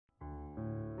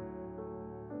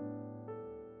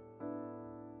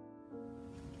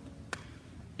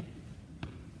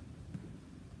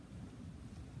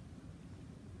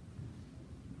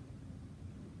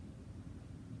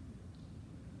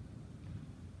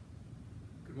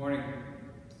Morning.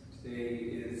 Today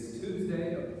is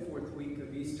Tuesday of the fourth week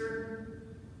of Easter.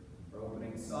 Our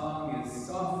opening song is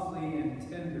Softly and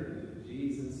Tenderly,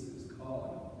 Jesus is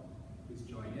Calling. Please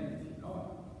join in if you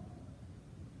know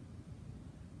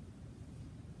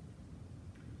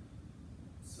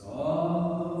it.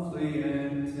 Softly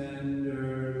and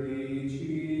tenderly,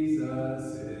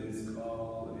 Jesus is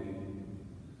calling,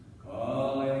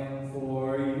 calling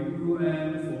for you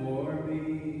and for me.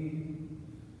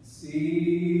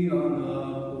 See on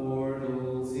the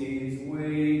portals he's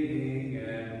waiting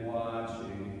and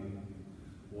watching,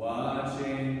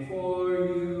 watching for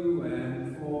you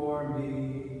and for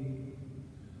me.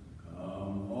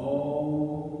 Come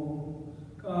home,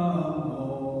 come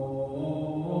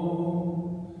home.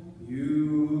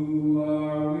 You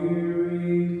are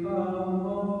weary, come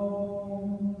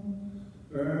home.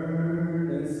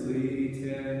 Earnestly,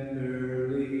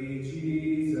 tenderly,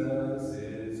 Jesus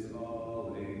is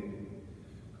calling,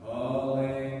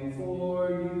 calling for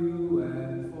you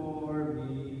and for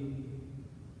me.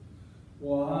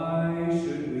 Why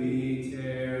should we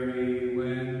tarry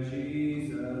when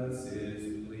Jesus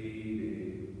is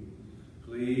pleading,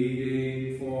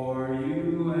 pleading for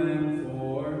you and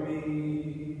for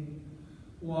me?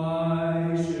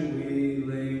 Why should we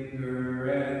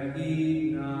linger and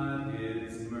heed not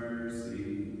his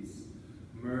mercies,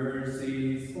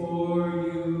 mercies for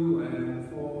you and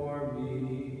for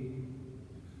me?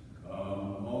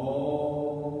 Come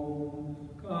home,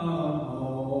 come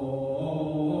home.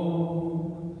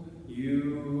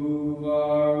 You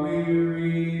are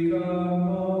weary, come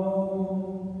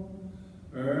home.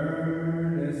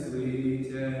 Earnestly,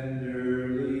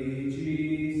 tenderly,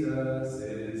 Jesus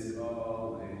is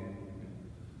calling,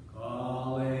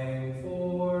 calling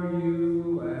for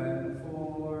you and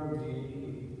for me.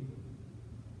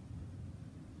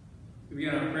 We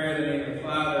begin our prayer in the name of the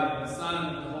Father, and the Son,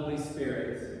 and the Holy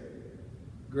Spirit.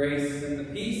 Grace and the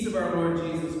peace of our Lord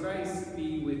Jesus Christ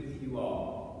be with you all.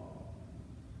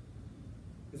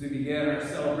 As we begin our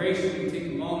celebration, we take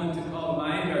a moment to call to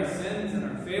mind our sins and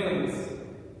our failings.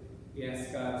 We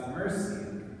ask God's mercy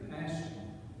and compassion.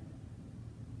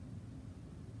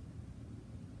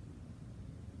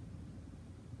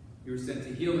 You were sent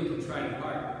to heal the contrite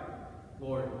heart.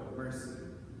 Lord, have mercy.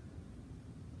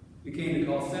 You came to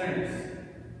call sinners.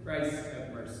 Christ,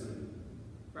 have mercy.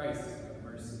 Christ, have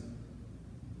mercy.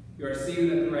 You are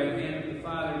seated at the right hand of the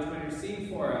Father to intercede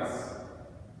for us.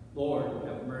 Lord,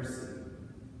 have mercy.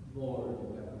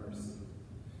 Lord, have mercy.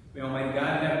 May Almighty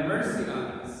God have mercy on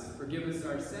us, forgive us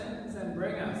our sins, and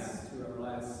bring us to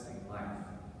everlasting life.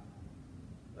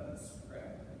 Let us pray.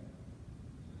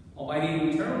 Almighty and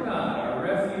eternal God, our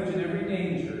refuge in every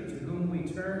danger, to whom we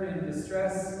turn in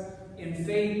distress, in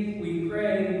faith we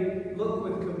pray, look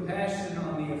with compassion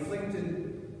on the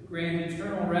afflicted, grant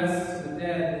eternal rest to the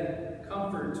dead,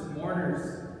 comfort to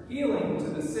mourners, healing to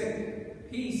the sick,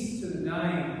 peace to the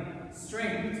dying,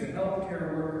 strength to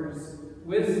healthcare workers,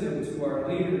 wisdom to our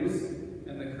leaders,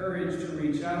 and the courage to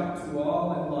reach out to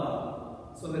all in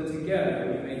love, so that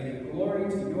together we may give glory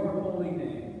to your holy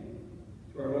name.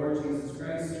 To our Lord Jesus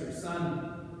Christ, your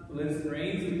Son, who lives and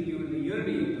reigns with you in the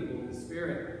unity of the Holy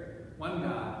Spirit, one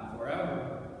God,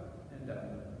 forever and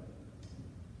ever.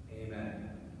 Amen.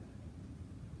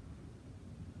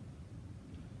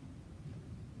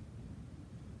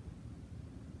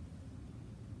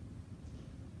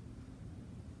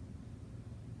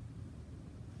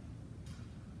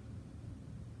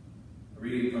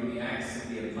 Reading from the Acts of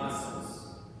the Apostles.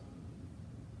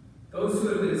 Those who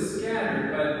had been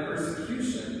scattered by the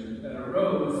persecution that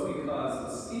arose because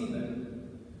of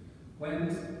Stephen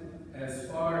went as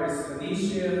far as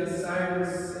Phoenicia,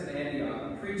 Cyprus, and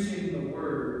Antioch, preaching the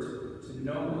word to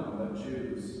no one but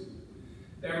Jews.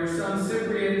 There were some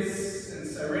Cypriots and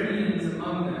Cyrenians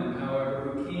among them, however,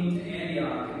 who came to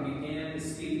Antioch and began to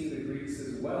speak to the Greeks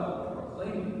as well,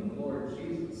 proclaiming the Lord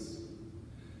Jesus.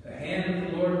 The hand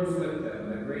of the Lord was with them.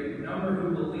 A great number who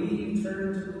believed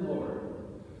turned to the Lord.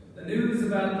 The news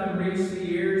about them reached the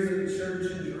ears of the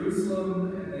church in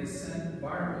Jerusalem, and they sent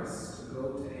Barnabas to go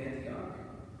to Antioch.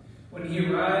 When he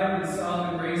arrived and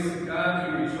saw the grace of God,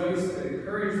 he rejoiced to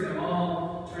encourage them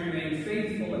all to remain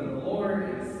faithful in the Lord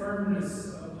and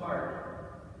firmness of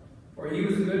heart. For he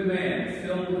was a good man,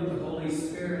 filled with the Holy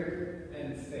Spirit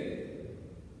and faith.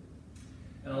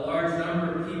 And a large number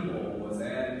of people was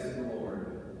added to the Lord.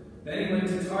 Then he went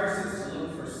to Tarsus to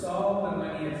look for Saul, and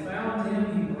when he had found him,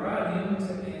 he brought him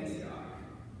to Antioch.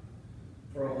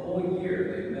 For a whole year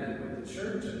they met with the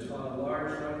church and taught a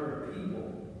large number of people.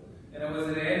 And it was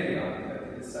at Antioch that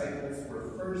the disciples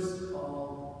were first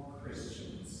called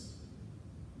Christians.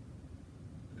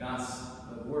 The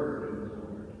gospel, the word of the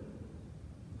Lord.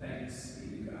 Thanks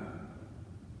be to God.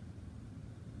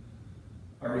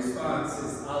 Our response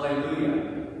is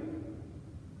Alleluia.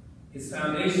 His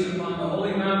foundation upon the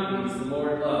holy mountains the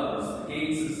Lord loves, the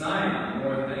gates of Zion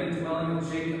more than any dwelling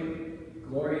of Jacob.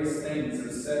 Glorious things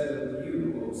are said of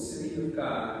you, O city of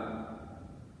God.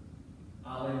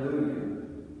 Alleluia.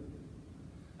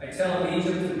 I tell of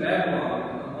Egypt and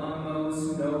Babylon among those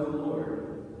who know the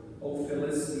Lord. O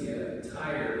Philistia,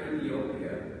 Tyre,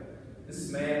 Ethiopia. This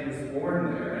man was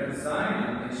born there, and of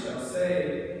Zion they shall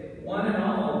say, one and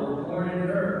all were born in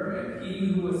her, and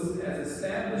he who has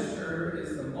established her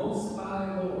is the Most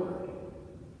High Lord.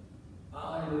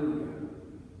 Alleluia.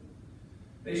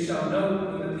 They shall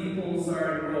note when the peoples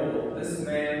are enrolled, this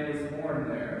man was born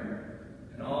there,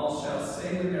 and all shall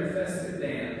sing in their festive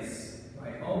dance,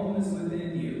 my home is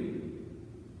within you.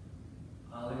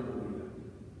 Alleluia.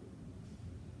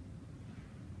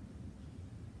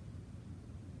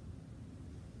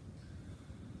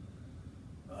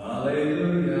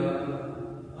 Alleluia,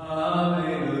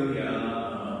 alleluia,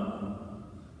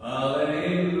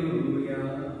 alleluia.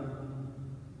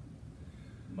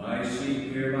 My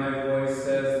sheep hear my voice,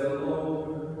 says the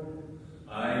Lord.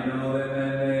 I know them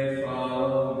and they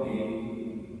follow me.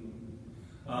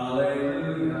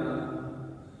 Alleluia,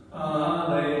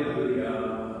 alleluia,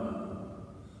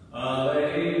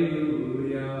 alleluia.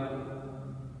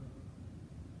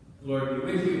 The Lord be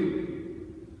with you.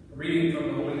 A reading from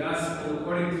the Holy Gospel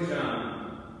according to John.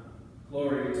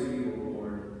 Glory to you, O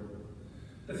Lord.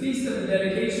 The feast of the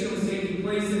dedication was taking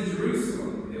place in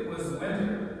Jerusalem. It was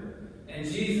winter, and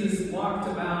Jesus walked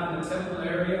about in the temple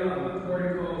area on the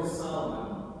portico of Solomon.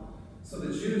 So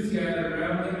the Jews gathered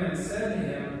around him and said to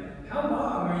him, how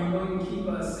long are you going to keep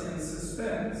us in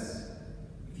suspense?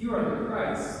 If you are the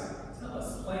Christ, tell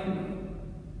us plainly.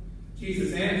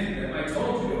 Jesus answered them, I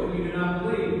told you, and you do not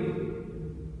believe.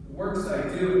 The works I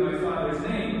do in my Father's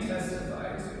name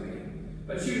testify to me,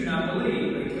 but you do not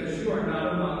believe because you are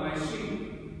not among my sheep.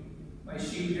 My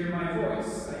sheep hear my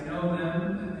voice. I know them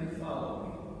and they follow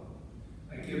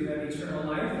me. I give them eternal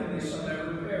life and they shall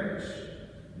never perish.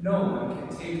 No one can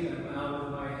take them out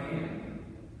of my hand.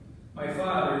 My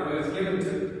Father who has given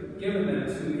them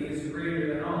to me is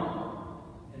greater than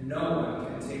all, and no one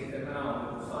can take them out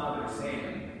of the Father's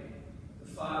hand. The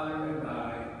Father and I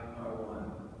are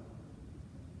one.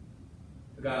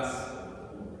 The Gospel of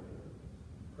the Lord.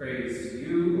 Praise to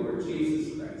you, Lord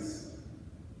Jesus Christ.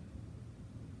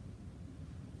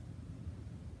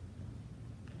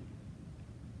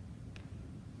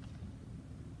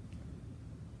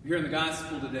 We hear in the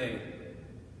Gospel today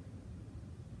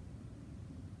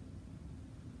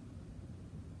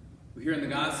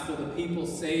the people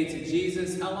say to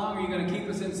Jesus, how long are you going to keep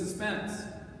us in suspense?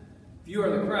 If you are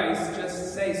the Christ,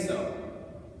 just say so.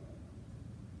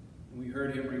 And we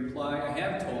heard him reply, I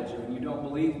have told you, and you don't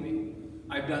believe me.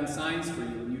 I've done signs for you,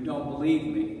 and you don't believe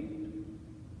me.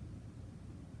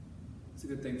 It's a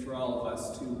good thing for all of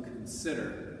us to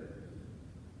consider.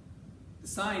 The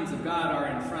signs of God are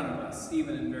in front of us,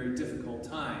 even in very difficult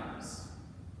times.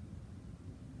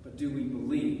 But do we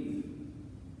believe?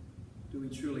 Do we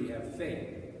truly have faith,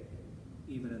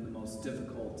 even in the most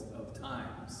difficult of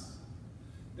times?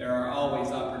 There are always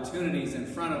opportunities in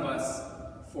front of us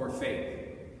for faith.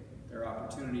 There are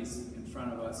opportunities in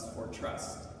front of us for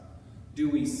trust. Do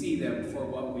we see them for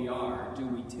what we are? Do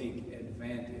we take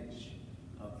advantage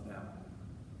of them?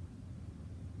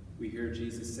 We hear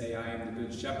Jesus say, I am the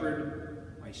good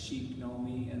shepherd. My sheep know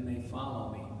me and they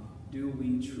follow me. Do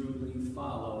we truly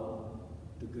follow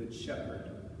the good shepherd?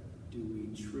 Do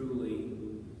we truly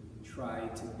try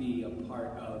to be a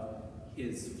part of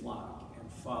his flock and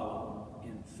follow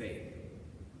in faith?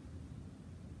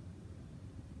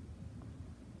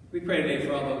 We pray today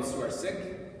for all those who are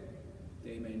sick.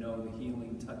 They may know the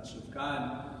healing touch of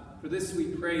God. For this we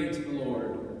pray to the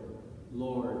Lord.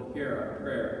 Lord, hear our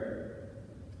prayer.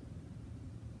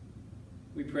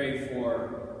 We pray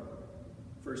for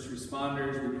first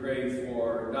responders. We pray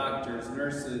for doctors,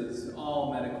 nurses,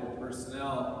 all medical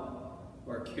personnel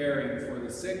who are caring for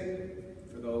the sick,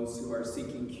 for those who are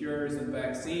seeking cures and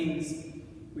vaccines.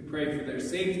 We pray for their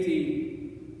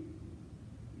safety.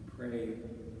 We pray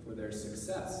for their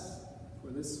success.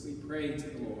 For this we pray to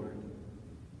the Lord.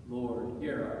 Lord,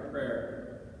 hear our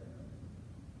prayer.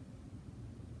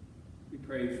 We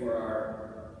pray for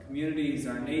our communities,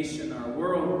 our nation, our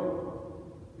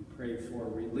world. We pray for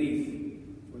relief.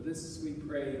 For this we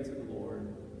pray to the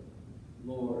Lord.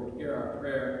 Lord, hear our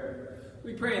prayer.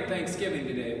 We pray in thanksgiving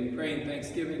today. We pray in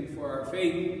thanksgiving for our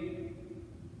faith.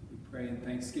 We pray in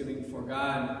thanksgiving for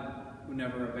God who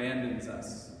never abandons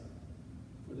us.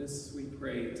 For this we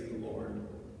pray to the Lord.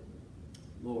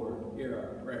 Lord, hear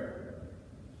our prayer.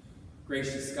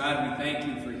 Gracious God, we thank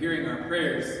you for hearing our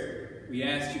prayers. We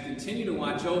ask you continue to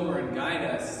watch over and guide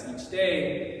us each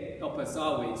day. Help us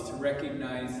always to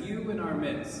recognize you in our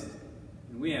midst.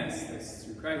 And we ask this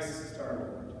through Christ our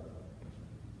Lord.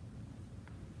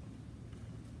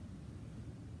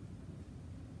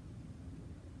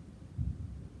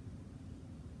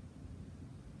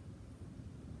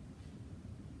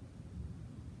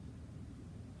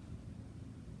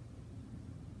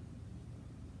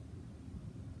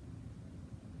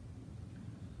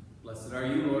 Blessed are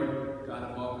you, Lord, God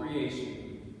of all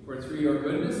creation, for through your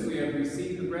goodness we have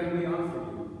received the bread we offer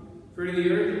you. Fruit of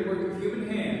the earth and work of human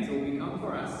hands will become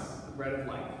for us the bread of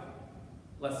life.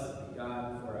 Blessed be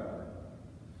God forever.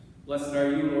 Blessed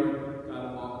are you, Lord, God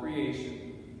of all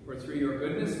creation, for through your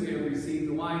goodness we have received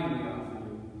the wine we offer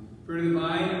you. Fruit of the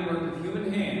vine and work of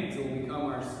human hands will become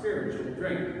our spiritual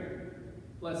drink.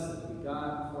 Blessed be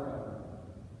God forever.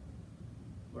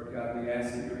 Lord God, we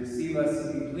ask you to receive us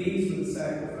and be pleased with the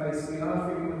sacrifice we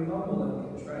offer you with humble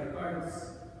and contrite hearts.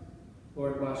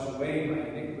 Lord, wash away my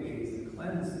iniquities and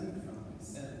cleanse me from my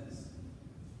sins.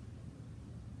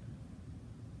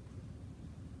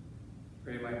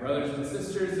 Pray, my brothers and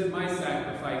sisters, that my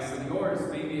sacrifice and yours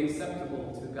may be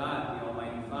acceptable to God, the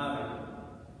Almighty Father.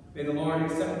 May the Lord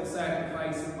accept the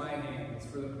sacrifice at my hands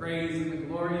for the praise and the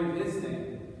glory of his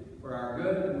name, for our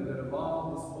good and the good of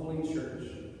all his holy church.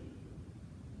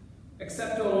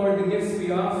 Accept, O Lord, the gifts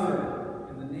we offer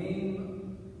in the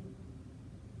name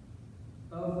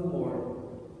of the Lord.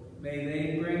 May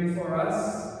they bring for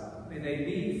us, may they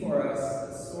be for us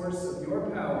a source of your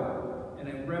power and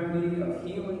a remedy of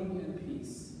healing and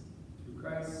peace. Through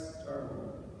Christ our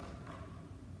Lord.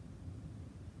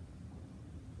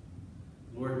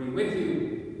 Lord be with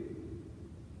you.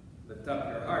 Lift up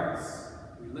your hearts.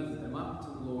 We lift them up to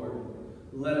the Lord.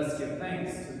 Let us give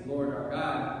thanks to the Lord our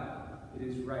God. It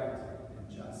is right and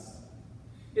just.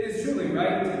 It is truly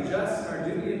right and just, our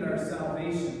duty and our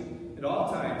salvation, at all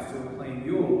times to acclaim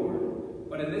you, O Lord,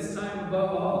 but in this time above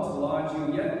all to laud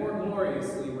you yet more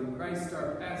gloriously when Christ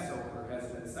our Passover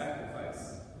has been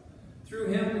sacrificed. Through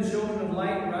him the children of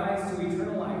light rise to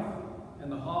eternal life, and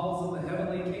the halls of the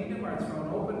heavenly kingdom are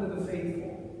thrown open to the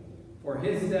faithful. For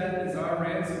his death is our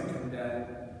ransom from death,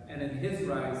 and in his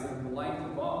rising the life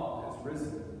of all has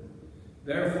risen.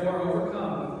 Therefore,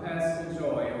 overcome with paschal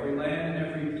joy, every land and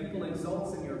every people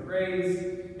exults in your praise,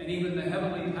 and even the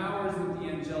heavenly powers with the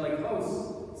angelic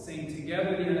hosts sing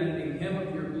together the unending hymn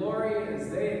of your glory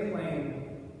as they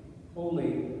acclaim,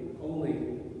 Holy, holy,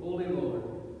 holy Lord,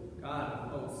 God of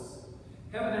hosts.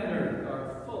 Heaven and earth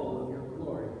are full of your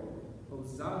glory.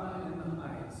 Hosanna in the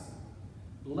highest.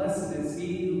 Blessed is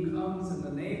he who comes in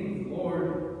the name of the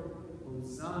Lord.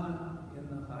 Hosanna in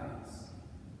the highest.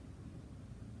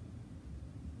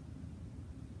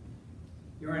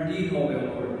 You are indeed holy, O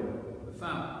Lord, the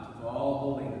fount of all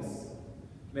holiness.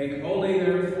 Make holy,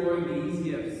 therefore, these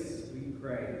gifts, we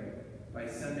pray, by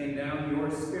sending down your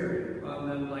Spirit upon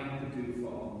them like the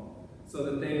dewfall, so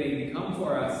that they may become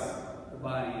for us the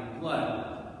body and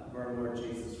blood of our Lord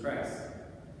Jesus Christ.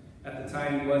 At the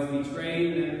time he was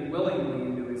betrayed and entered willingly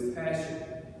into his passion,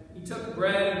 he took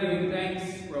bread and giving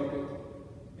thanks, broke it,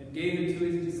 and gave it to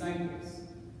his disciples,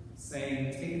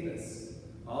 saying, Take this,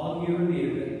 all of you who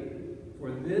need it, for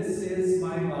this is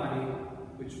my body,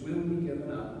 which will be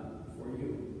given up for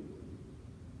you.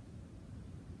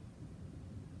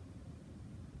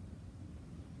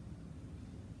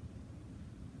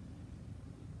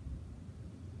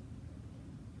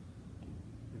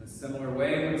 In a similar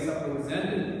way, when supper was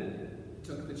ended, he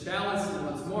took the chalice and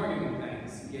once more giving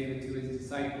thanks, he gave it to his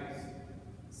disciples,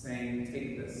 saying,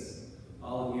 Take this,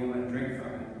 all of you, and drink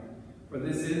from it. For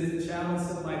this is the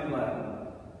chalice of my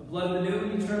blood, the blood of the new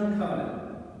and eternal covenant,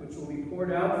 which will be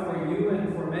poured out for you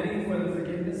and for many for the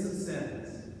forgiveness of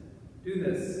sins. Do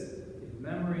this in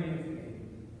memory of me.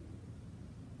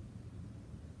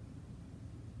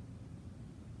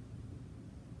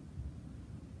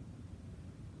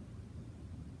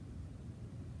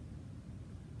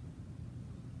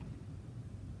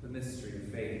 The mystery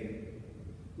of faith.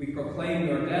 We proclaim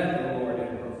your death, O Lord,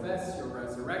 and profess your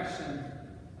resurrection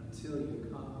until you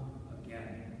come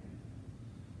again.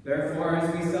 Therefore,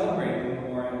 as we celebrate the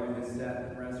memorial of his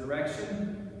death and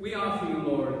resurrection, we offer you,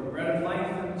 Lord, the bread of life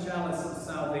and the chalice of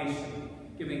salvation,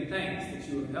 giving thanks that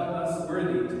you have held us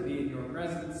worthy to be in your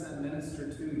presence and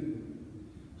minister to you.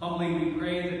 Humbly we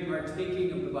pray that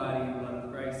partaking of the body and blood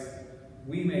of Christ,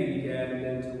 we may be gathered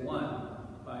into one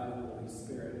by the Holy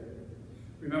Spirit.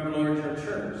 Remember, Lord, your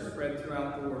church spread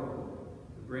throughout the world,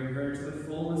 to bring her to the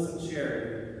fullness of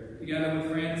charity, together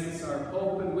with Francis, our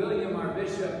Pope, and William, our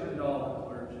Bishop, and all the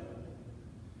clergy.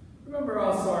 Remember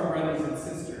also our our brothers and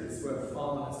sisters who have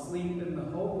fallen asleep in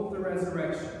the hope of the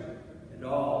resurrection, and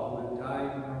all who have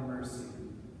died in your mercy.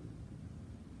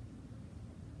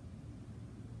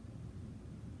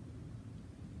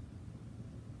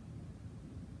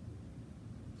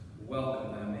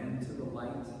 Welcome them into the light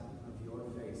of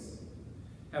your face.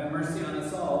 Have mercy on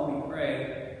us all, we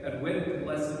pray, that with the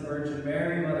Blessed Virgin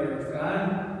Mary, Mother of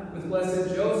God, with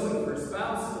blessed Joseph, her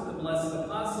spouse, with the blessed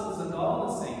apostles and all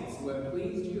the saints who have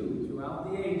pleased you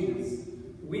throughout the ages,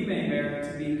 we may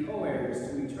merit to be co-heirs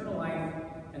to eternal life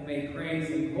and may praise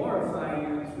and glorify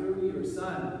you through your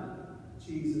Son,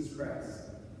 Jesus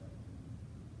Christ.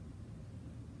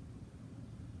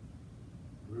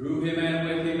 Through him and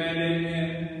with him and in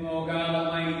him, O God,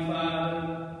 Almighty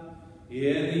Father,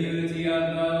 in the unity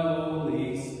of the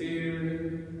Holy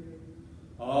Spirit,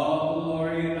 all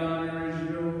glory and honor is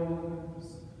yours,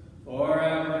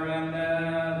 forever and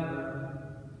ever.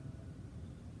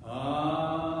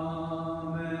 Amen.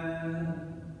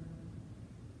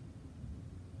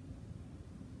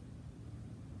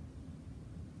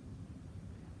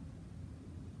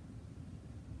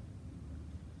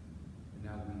 And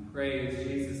now we pray as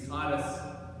Jesus taught us,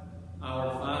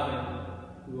 Our Father,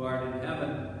 who art in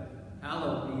heaven,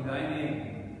 hallowed be thy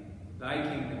name. Thy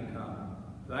kingdom come,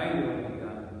 thy will be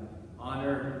done, on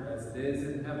earth as it is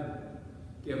in heaven.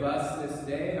 Give us this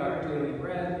day our daily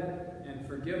bread, and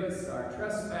forgive us our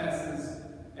trespasses,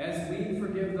 as we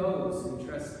forgive those who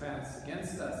trespass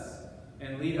against us.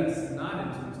 And lead us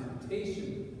not into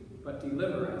temptation, but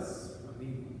deliver us from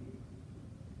evil.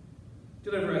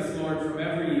 Deliver us, Lord, from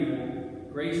every evil.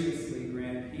 Graciously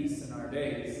grant peace in our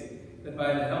days, that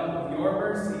by the help of your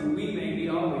mercy we may be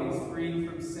always free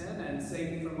from sin and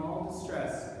safe from all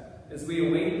distress, as we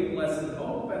await the blessed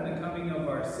hope and the coming of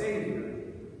our Savior,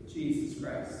 Jesus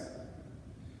Christ.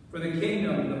 For the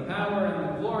kingdom, the power, and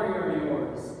the glory are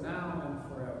yours, now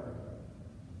and forever.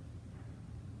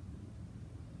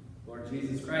 Lord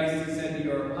Jesus Christ, you said to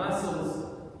your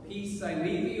apostles, "Peace I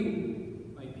leave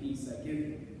you, my peace I give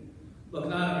you. Look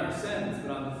not on our sins,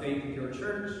 but on the faith of your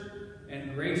church,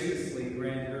 and graciously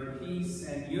grant her peace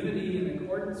and unity in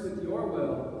accordance with your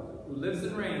will, who lives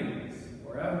and reigns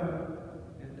forever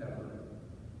and ever."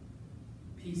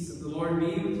 Peace of the Lord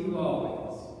be with you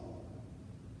always.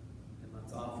 And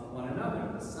let's offer one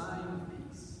another the sign of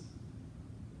peace.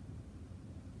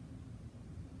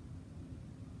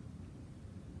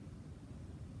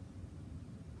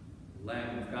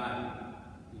 Lamb of God,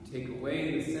 you take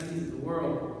away the sins of the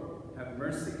world, have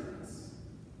mercy on us.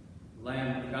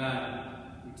 Lamb of God,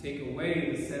 you take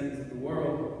away the sins of the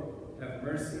world, have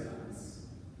mercy on us.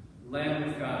 Lamb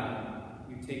of God,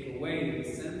 you take away the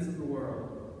sins of the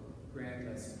world, grant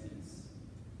us peace.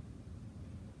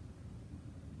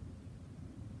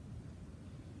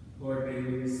 Lord, may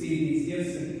we receive these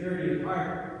gifts in purity of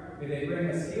heart. May they bring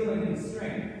us healing and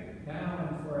strength, now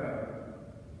and forever.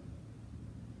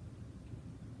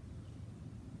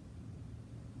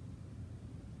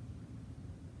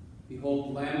 Behold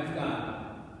the Lamb of God.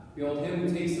 Behold him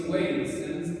who takes away the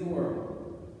sins of the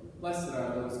world. Blessed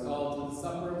are those called to the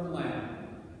supper of the Lamb.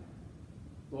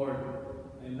 Lord,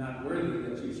 I am not worthy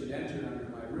that you should enter under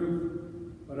my roof,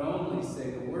 but only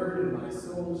say the word, and my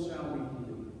soul shall be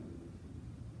healed.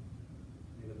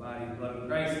 May the body and blood of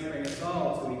Christ bring us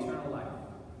all to eternal life.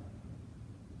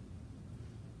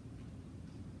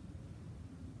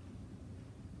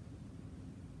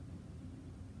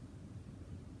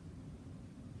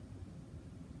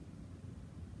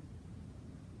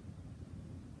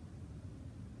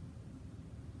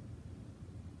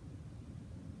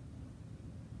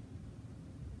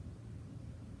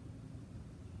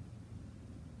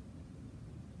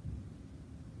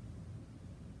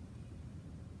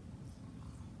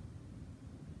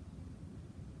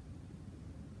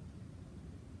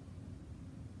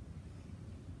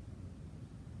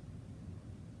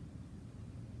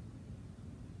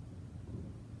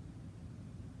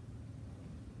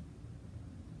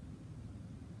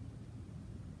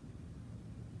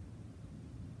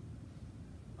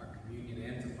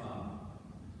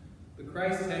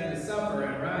 Christ had to suffer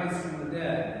and rise from the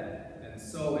dead, and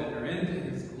so enter into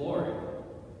his glory.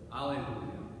 Alleluia.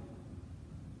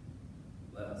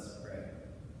 Let us pray.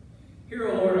 Hear,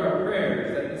 O Lord, our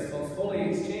prayers, that this most holy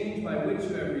exchange by which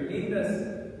you have redeemed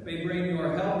us may bring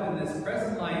your help in this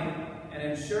present life and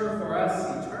ensure for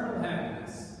us eternal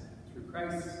happiness through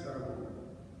Christ our Lord.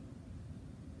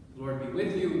 The Lord be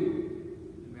with you,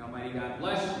 and may Almighty God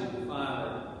bless you, the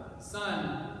Father, the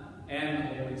Son, and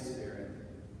the Holy Spirit.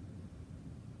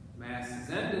 Mass is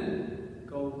ended.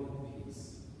 Go in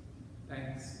peace.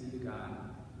 Thanks be to God.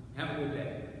 Have a good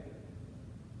day.